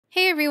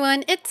Hey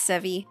everyone, it's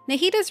Sevi.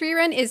 Nahida's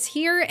rerun is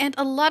here and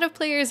a lot of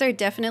players are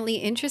definitely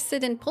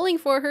interested in pulling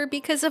for her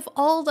because of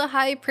all the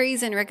high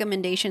praise and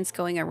recommendations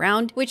going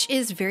around, which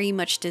is very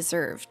much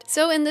deserved.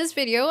 So in this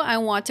video, I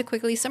want to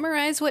quickly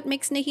summarize what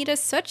makes Nahida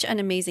such an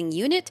amazing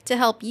unit to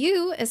help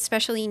you,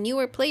 especially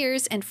newer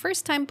players and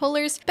first-time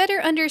pullers,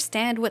 better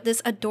understand what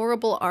this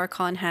adorable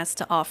Archon has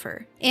to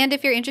offer. And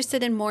if you're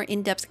interested in more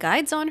in-depth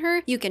guides on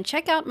her, you can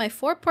check out my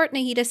 4-part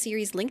Nahida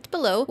series linked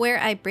below where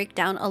I break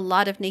down a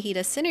lot of Nahida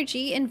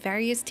synergy in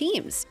various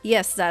teams.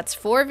 Yes, that's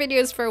 4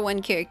 videos for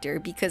one character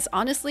because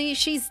honestly,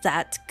 she's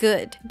that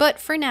good. But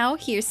for now,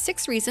 here's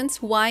 6 reasons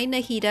why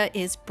Nahida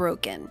is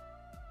broken.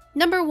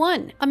 Number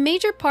 1. A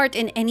major part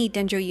in any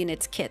Dendro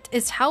unit's kit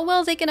is how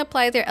well they can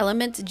apply their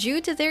elements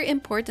due to their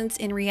importance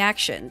in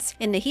reactions.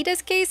 In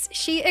Nahida's case,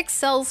 she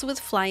excels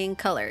with flying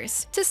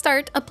colors. To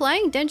start,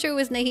 applying Dendro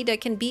with Nahida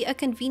can be a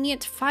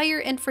convenient fire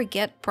and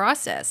forget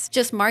process.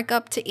 Just mark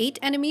up to 8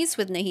 enemies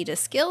with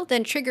Nahida's skill,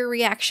 then trigger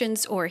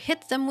reactions or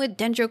hit them with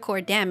Dendro core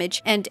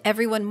damage, and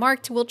everyone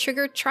marked will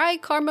trigger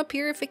Tri-Karma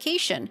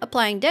Purification,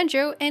 applying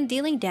Dendro and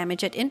dealing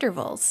damage at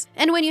intervals.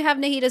 And when you have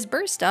Nahida's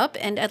burst up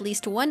and at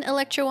least 1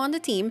 Electro on the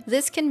team,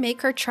 this can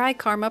make her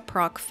Tri-Karma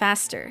proc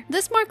faster.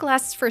 This mark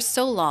lasts for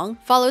so long,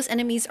 follows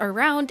enemies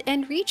around,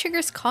 and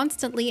re-triggers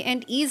constantly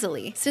and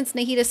easily. Since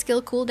Nahida's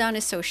skill cooldown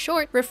is so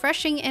short,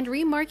 refreshing and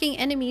remarking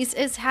enemies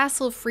is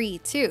hassle-free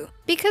too.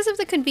 Because of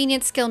the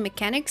convenient skill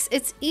mechanics,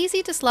 it's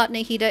easy to slot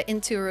Nahida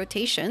into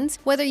rotations,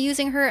 whether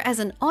using her as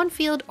an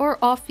on-field or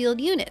off-field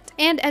unit.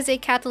 And as a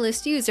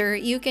Catalyst user,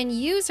 you can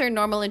use her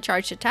normal and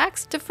charged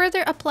attacks to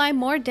further apply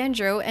more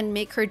Dendro and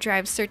make her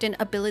drive certain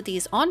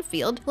abilities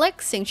on-field,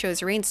 like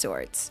Xingqiu's Rain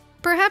Swords.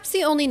 Perhaps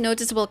the only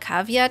noticeable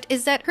caveat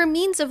is that her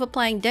means of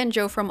applying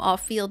Dendro from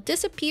off-field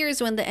disappears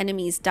when the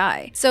enemies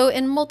die. So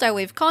in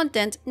multi-wave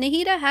content,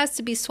 Nahida has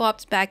to be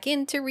swapped back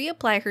in to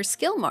reapply her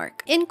skill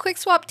mark. In quick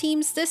swap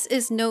teams, this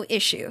is no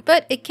issue,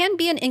 but it can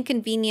be an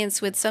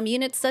inconvenience with some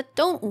units that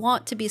don't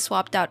want to be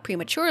swapped out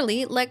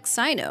prematurely, like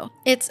Cyno.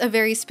 It's a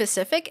very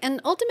specific and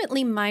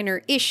ultimately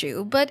minor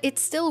issue, but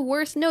it's still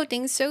worth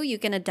noting so you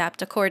can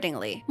adapt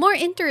accordingly. More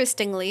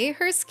interestingly,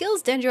 her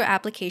skill's Dendro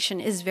application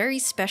is very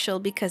special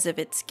because of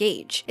its gauge.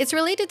 It's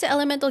related to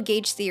elemental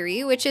gauge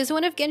theory, which is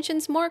one of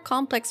Genshin's more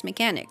complex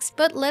mechanics,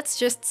 but let's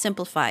just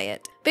simplify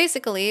it.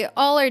 Basically,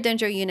 all our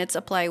Dendro units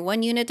apply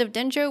 1 unit of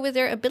Dendro with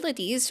their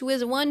abilities,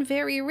 with one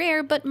very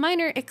rare but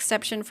minor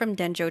exception from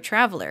Dendro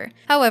Traveler.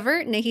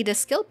 However, Nahida's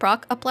skill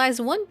proc applies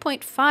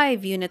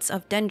 1.5 units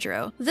of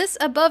Dendro. This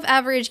above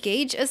average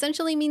gauge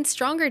essentially means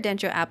stronger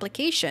Dendro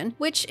application,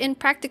 which in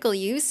practical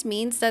use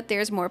means that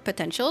there's more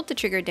potential to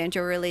trigger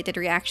Dendro related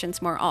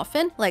reactions more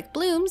often, like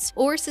blooms,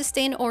 or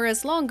sustain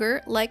auras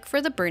longer, like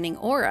for the Burning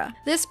Aura.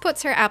 This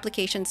puts her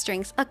application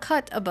strength a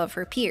cut above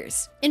her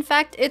peers. In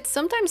fact, it's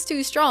sometimes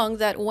too strong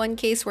that one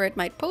case where it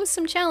might pose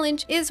some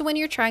challenge is when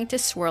you're trying to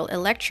swirl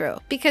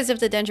Electro. Because if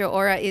the Dendro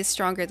aura is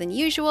stronger than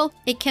usual,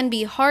 it can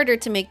be harder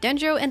to make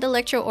Dendro and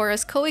Electro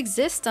auras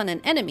coexist on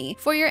an enemy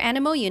for your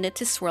Anemo unit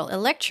to swirl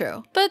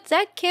Electro. But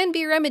that can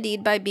be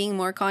remedied by being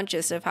more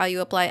conscious of how you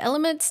apply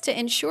elements to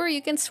ensure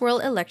you can swirl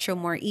Electro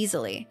more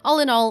easily. All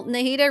in all,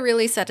 Nahida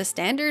really set a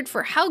standard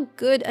for how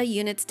good a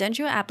unit's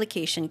Dendro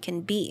application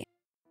can be.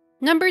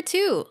 Number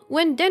 2.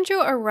 When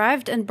Dendro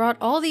arrived and brought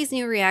all these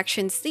new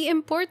reactions, the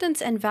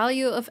importance and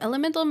value of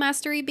elemental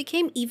mastery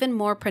became even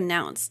more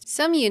pronounced.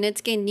 Some units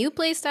gained new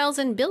playstyles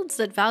and builds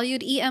that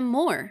valued EM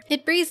more.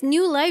 It breathed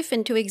new life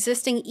into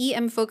existing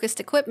EM-focused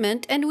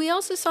equipment, and we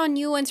also saw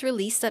new ones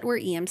released that were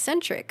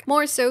EM-centric.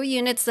 More so,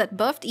 units that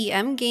buffed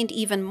EM gained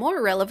even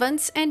more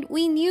relevance, and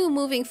we knew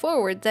moving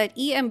forward that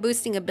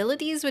EM-boosting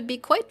abilities would be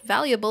quite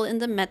valuable in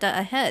the meta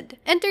ahead.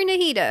 Enter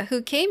Nahida,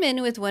 who came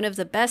in with one of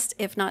the best,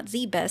 if not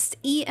the best,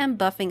 EM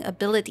buffing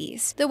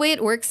abilities. The way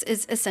it works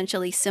is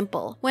essentially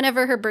simple.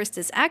 Whenever her burst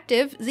is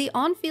active, the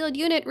on-field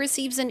unit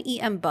receives an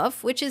EM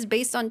buff, which is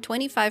based on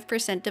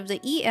 25% of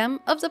the EM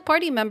of the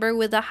party member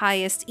with the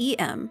highest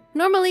EM.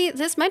 Normally,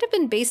 this might have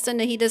been based on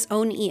Nahida's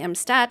own EM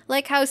stat,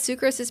 like how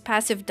Sucrose's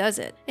passive does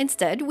it.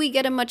 Instead, we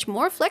get a much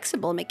more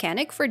flexible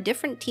mechanic for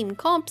different team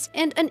comps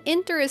and an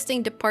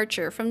interesting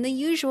departure from the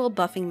usual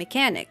buffing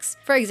mechanics.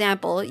 For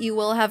example, you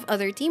will have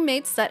other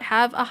teammates that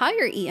have a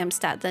higher EM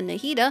stat than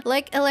Nahida,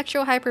 like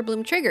Electro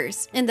Hyperbloom triggers.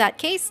 In that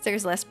case,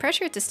 there's less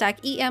pressure to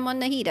stack EM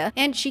on Nahida,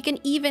 and she can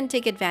even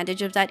take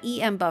advantage of that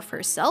EM buff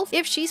herself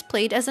if she's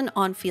played as an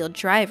on-field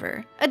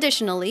driver.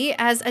 Additionally,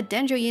 as a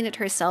Dendro unit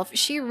herself,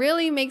 she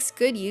really makes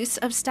good use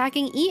of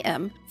stacking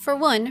EM. For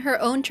one, her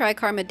own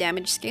Tri-Karma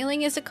damage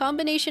scaling is a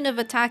combination of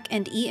attack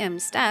and EM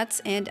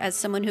stats, and as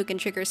someone who can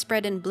trigger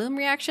spread and bloom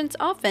reactions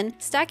often,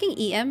 stacking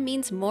EM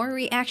means more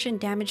reaction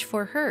damage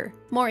for her.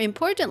 More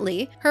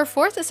importantly, her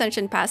 4th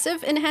Ascension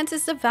passive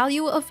enhances the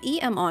value of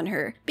EM on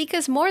her,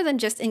 because more than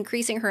just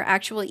increasing her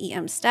actual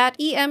EM stat,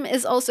 EM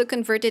is also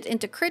converted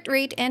into crit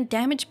rate and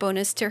damage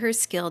bonus to her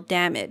skill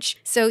damage.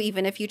 So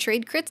even if you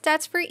trade crit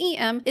stats for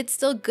EM, it's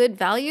still good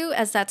value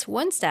as that's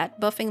one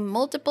stat buffing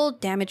multiple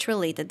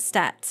damage-related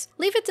stats.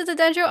 Leave it to the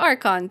Dendro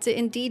Archon to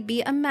indeed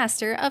be a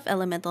master of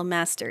elemental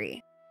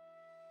mastery.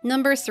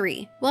 Number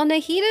 3. While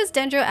Nahida's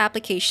Dendro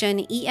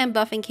application, EM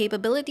buffing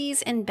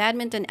capabilities, and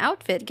badminton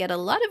outfit get a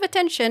lot of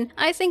attention,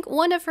 I think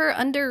one of her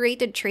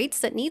underrated traits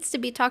that needs to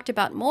be talked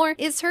about more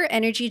is her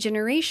energy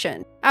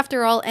generation.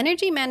 After all,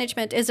 energy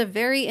management is a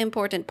very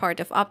important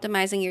part of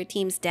optimizing your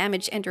team's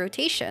damage and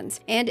rotations,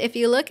 and if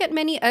you look at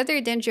many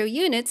other Dendro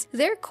units,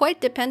 they're quite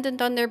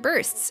dependent on their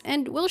bursts,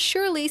 and we'll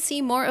surely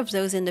see more of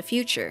those in the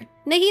future.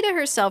 Nahida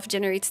herself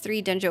generates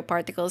 3 Dendro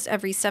particles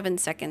every 7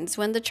 seconds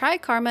when the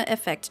Tri-Karma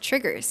effect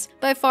triggers.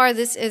 By far,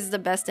 this is the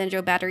best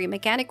Dendro battery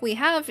mechanic we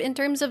have in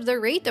terms of the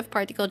rate of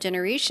particle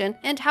generation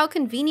and how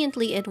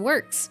conveniently it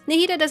works.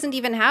 Nahida doesn't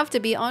even have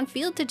to be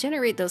on-field to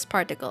generate those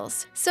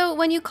particles. So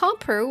when you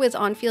comp her with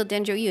on-field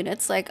Dendro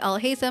units like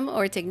Alhaitham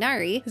or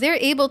Tignari, they're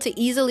able to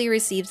easily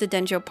receive the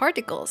Dendro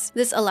particles.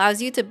 This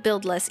allows you to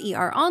build less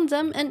ER on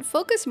them and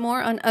focus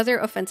more on other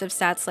offensive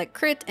stats like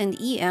crit and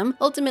EM,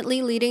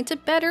 ultimately leading to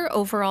better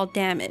overall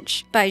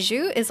damage.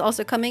 Baiju is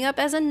also coming up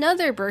as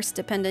another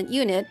burst-dependent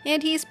unit,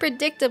 and he's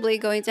predictably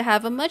going to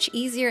have a much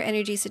easier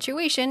energy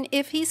situation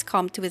if he's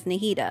comped with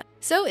Nahida.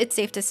 So it's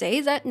safe to say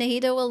that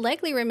Nahida will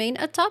likely remain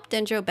a top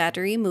Dendro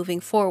battery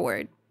moving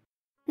forward.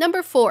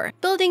 Number 4.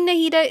 Building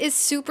Nahida is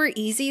super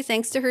easy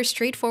thanks to her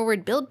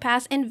straightforward build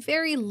path and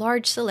very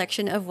large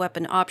selection of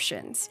weapon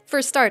options.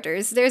 For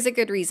starters, there's a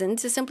good reason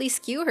to simply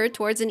skew her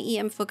towards an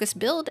EM-focused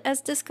build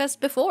as discussed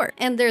before,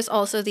 and there's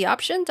also the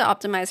option to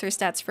optimize her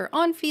stats for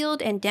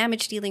on-field and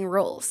damage-dealing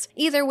roles.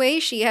 Either way,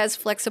 she has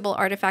flexible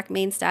artifact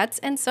main stats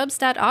and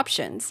substat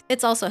options.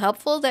 It's also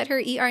helpful that her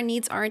ER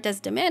needs aren't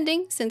as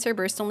demanding since her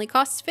burst only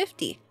costs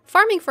 50.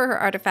 Farming for her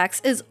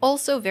artifacts is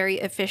also very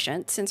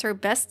efficient since her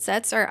best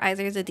sets are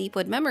either the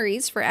Deepwood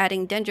Memories for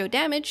adding Dendro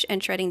damage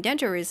and shredding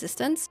Dendro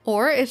resistance,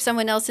 or if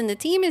someone else in the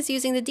team is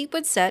using the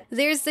Deepwood set,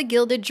 there's the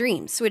Gilded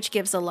Dreams, which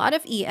gives a lot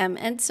of EM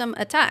and some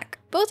attack.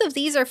 Both of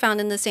these are found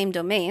in the same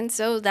domain,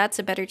 so that's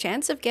a better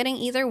chance of getting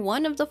either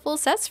one of the full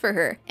sets for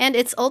her. And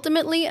it's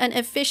ultimately an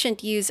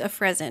efficient use of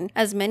resin,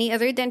 as many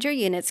other Dendro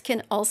units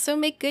can also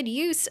make good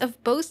use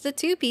of both the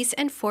 2-piece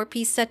and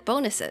 4-piece set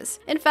bonuses.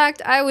 In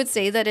fact, I would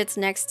say that it's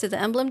next to the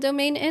emblem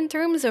domain in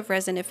terms of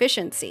resin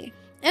efficiency.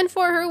 And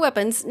for her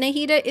weapons,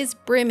 Nahida is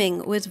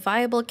brimming with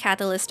viable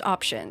catalyst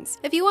options.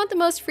 If you want the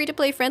most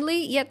free-to-play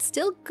friendly, yet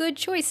still good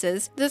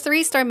choices, the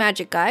 3-star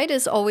Magic Guide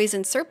is always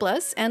in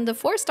surplus, and the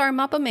 4-star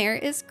Mappa Mare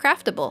is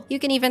craftable. You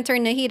can even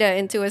turn Nahida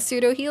into a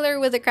pseudo-healer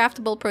with a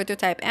craftable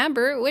Prototype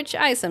Amber, which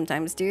I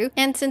sometimes do,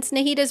 and since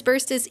Nahida's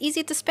burst is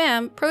easy to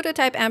spam,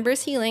 Prototype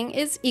Amber's healing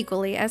is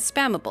equally as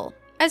spammable.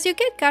 As you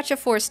get Gacha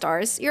 4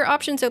 stars, your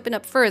options open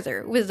up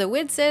further, with the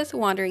Widsith,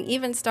 Wandering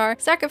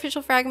Evenstar,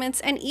 Sacrificial Fragments,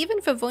 and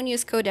even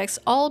Favonius Codex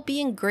all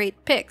being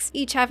great picks,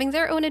 each having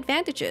their own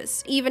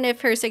advantages. Even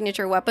if her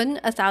signature weapon,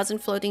 1000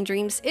 Floating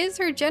Dreams, is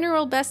her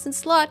general best in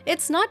slot,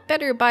 it's not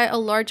better by a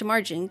large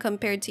margin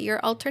compared to your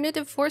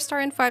alternative 4-star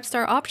and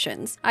 5-star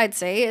options. I'd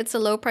say it's a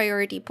low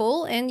priority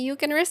pull, and you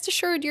can rest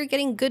assured you're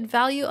getting good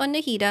value on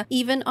Nahida,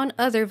 even on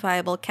other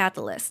viable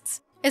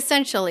catalysts.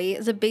 Essentially,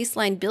 the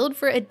baseline build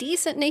for a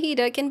decent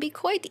Nahida can be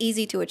quite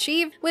easy to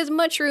achieve, with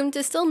much room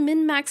to still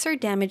min-max her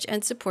damage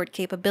and support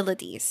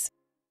capabilities.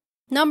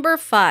 Number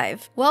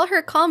 5. While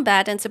her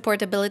combat and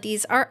support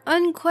abilities are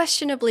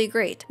unquestionably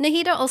great,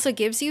 Nahida also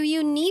gives you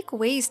unique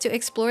ways to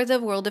explore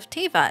the world of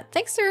Teyvat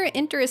thanks to her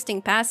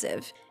interesting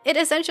passive. It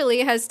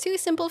essentially has 2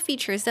 simple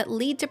features that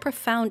lead to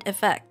profound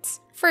effects.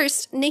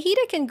 First,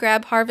 Nahida can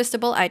grab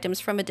harvestable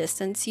items from a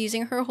distance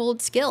using her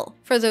hold skill.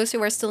 For those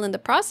who are still in the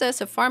process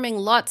of farming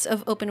lots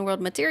of open world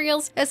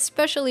materials,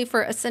 especially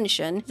for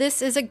Ascension, this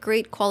is a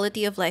great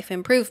quality of life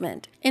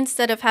improvement.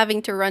 Instead of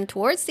having to run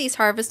towards these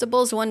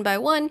harvestables one by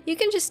one, you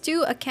can just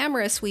do a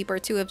camera sweep or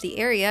 2 of the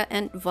area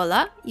and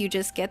voila, you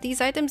just get these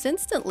items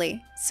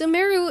instantly.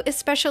 Sumeru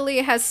especially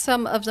has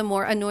some of the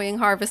more annoying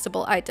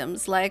harvestable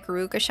items like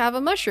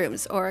Rukashava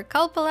mushrooms or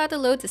Kalpalata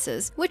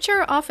lotuses, which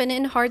are often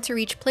in hard to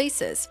reach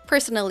places.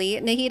 Personally,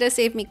 Nahida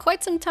saved me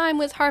quite some time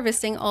with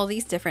harvesting all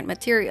these different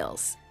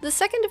materials. The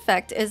second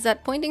effect is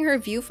that pointing her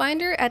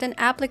viewfinder at an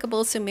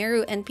applicable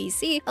Sumeru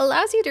NPC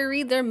allows you to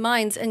read their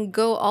minds and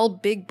go all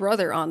big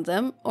brother on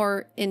them,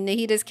 or in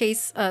Nahida's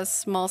case, a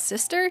small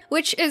sister,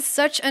 which is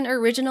such an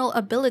original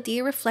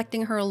ability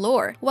reflecting her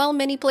lore. While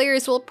many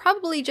players will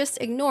probably just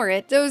ignore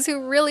it, those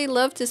who really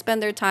love to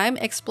spend their time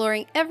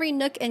exploring every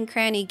nook and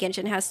cranny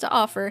Genshin has to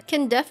offer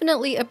can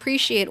definitely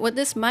appreciate what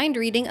this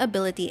mind-reading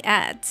ability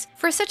adds.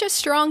 For such a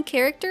strong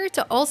character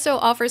to also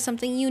offer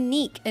something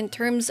unique in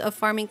terms of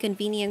farming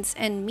convenience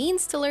and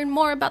means to learn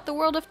more about the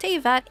world of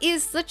Teyvat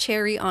is the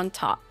cherry on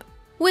top.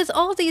 With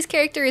all these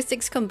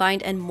characteristics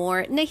combined and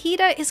more,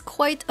 Nahida is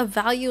quite a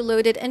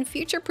value-loaded and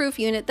future-proof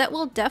unit that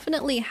will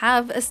definitely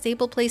have a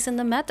stable place in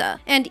the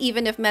meta. And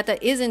even if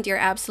meta isn't your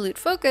absolute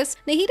focus,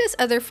 Nahida's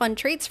other fun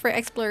traits for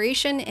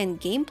exploration and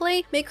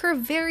gameplay make her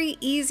very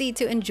easy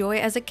to enjoy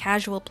as a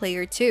casual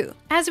player too.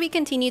 As we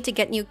continue to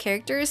get new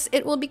characters,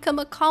 it will become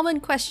a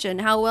common question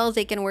how well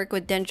they can work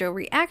with Dendro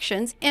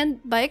reactions and,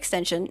 by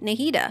extension,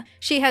 Nahida.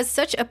 She has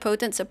such a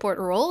potent support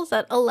role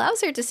that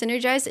allows her to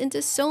synergize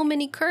into so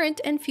many current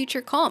and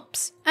future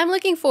comps. I'm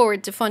looking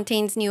forward to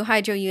Fontaine's new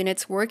Hydro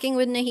units working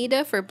with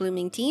Nahida for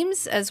blooming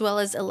teams, as well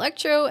as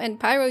Electro and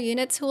Pyro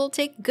units who will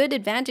take good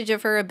advantage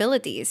of her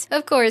abilities.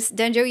 Of course,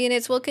 Dendro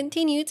units will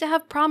continue to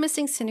have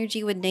promising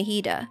synergy with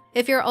Nahida.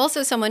 If you're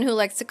also someone who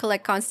likes to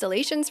collect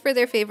constellations for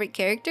their favorite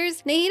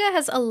characters, Nahida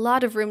has a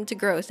lot of room to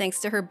grow thanks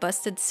to her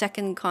busted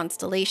second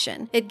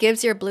constellation. It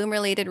gives your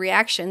bloom-related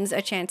reactions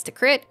a chance to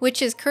crit,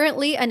 which is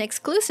currently an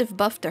exclusive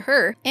buff to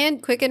her,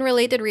 and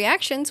quicken-related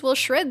reactions will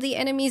shred the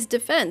enemy's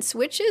defense,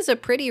 which is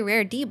a pretty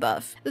rare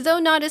debuff. Though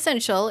not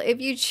essential, if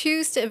you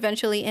choose to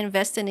eventually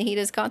invest in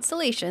Nahida's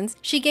constellations,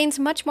 she gains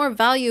much more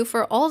value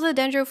for all the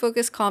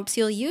Dendro-focused comps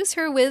you'll use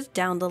her with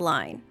down the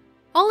line.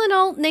 All in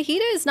all,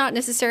 Nahida is not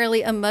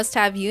necessarily a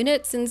must-have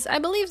unit since I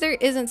believe there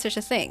isn't such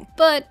a thing,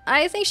 but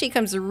I think she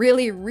comes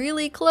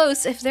really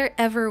close if there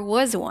ever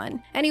was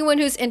one. Anyone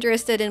who's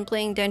interested in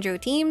playing Dendro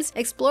teams,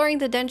 exploring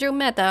the Dendro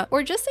meta,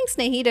 or just thinks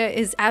Nahida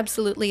is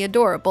absolutely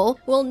adorable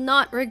will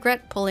not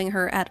regret pulling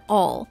her at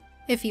all.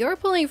 If you're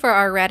pulling for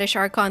our Radish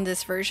Archon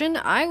this version,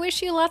 I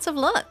wish you lots of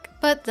luck.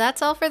 But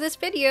that's all for this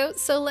video,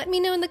 so let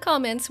me know in the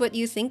comments what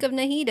you think of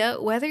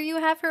Nahida, whether you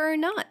have her or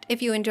not.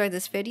 If you enjoyed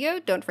this video,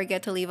 don't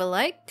forget to leave a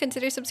like,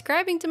 consider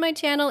subscribing to my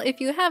channel if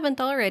you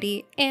haven't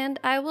already, and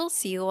I will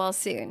see you all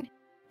soon.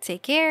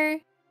 Take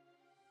care!